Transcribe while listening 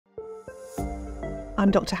I'm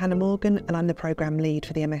Dr. Hannah Morgan and I'm the programme lead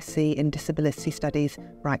for the MSc in Disability Studies,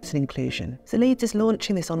 Rights and Inclusion. So Leeds is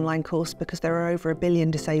launching this online course because there are over 1 billion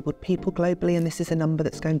disabled people globally, and this is a number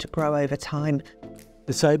that's going to grow over time.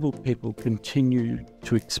 Disabled people continue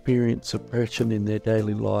to experience oppression in their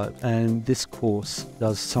daily life, and this course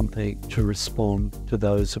does something to respond to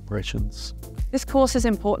those oppressions. This course is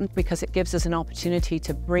important because it gives us an opportunity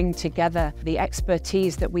to bring together the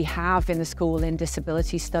expertise that we have in the school in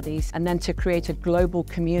disability studies, and then to create a global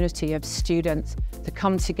community of students to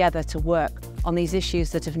come together to work on these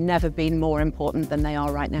issues that have never been more important than they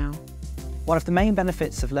are right now. One of the main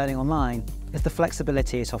benefits of learning online is the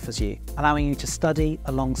flexibility it offers you, allowing you to study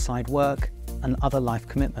alongside work and other life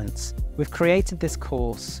commitments. We've created this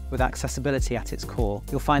course with accessibility at its core.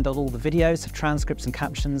 You'll find that all the videos have transcripts and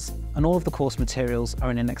captions, and all of the course materials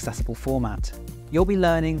are in an accessible format. You'll be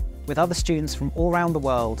learning with other students from all around the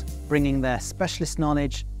world, bringing their specialist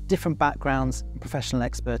knowledge, different backgrounds and professional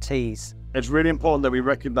expertise. It's really important that we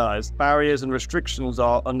recognise barriers and restrictions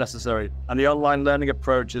are unnecessary, and the online learning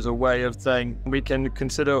approach is a way of saying we can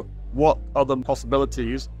consider what other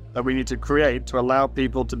possibilities that we need to create to allow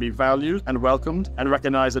people to be valued and welcomed and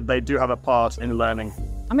recognise that they do have a part in learning.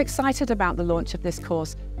 I'm excited about the launch of this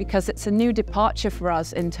course because it's a new departure for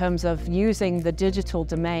us in terms of using the digital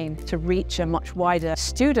domain to reach a much wider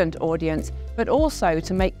student audience, but also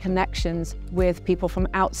to make connections with people from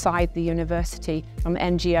outside the university, from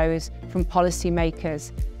NGOs, from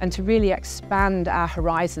policymakers, and to really expand our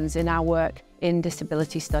horizons in our work in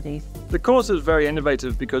disability studies. The course is very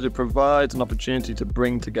innovative because it provides an opportunity to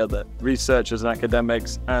bring together researchers and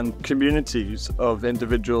academics and communities of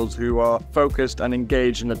individuals who are focused and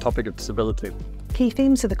engaged in the topic of disability. Key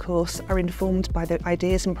themes of the course are informed by the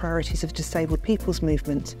ideas and priorities of disabled people's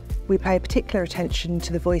movement. We pay particular attention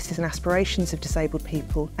to the voices and aspirations of disabled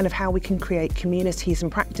people and of how we can create communities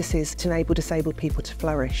and practices to enable disabled people to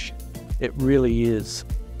flourish. It really is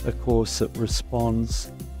a course that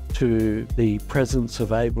responds to the presence of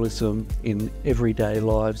ableism in everyday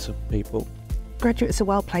lives of people. Graduates are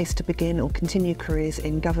well placed to begin or continue careers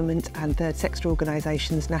in government and third sector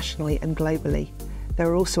organisations nationally and globally. There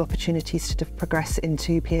are also opportunities to progress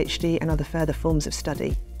into PhD and other further forms of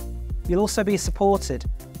study. You'll also be supported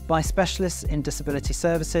by specialists in disability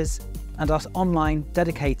services and our online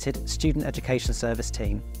dedicated student education service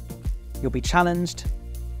team. You'll be challenged,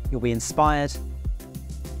 you'll be inspired,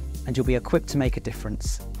 and you'll be equipped to make a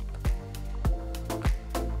difference.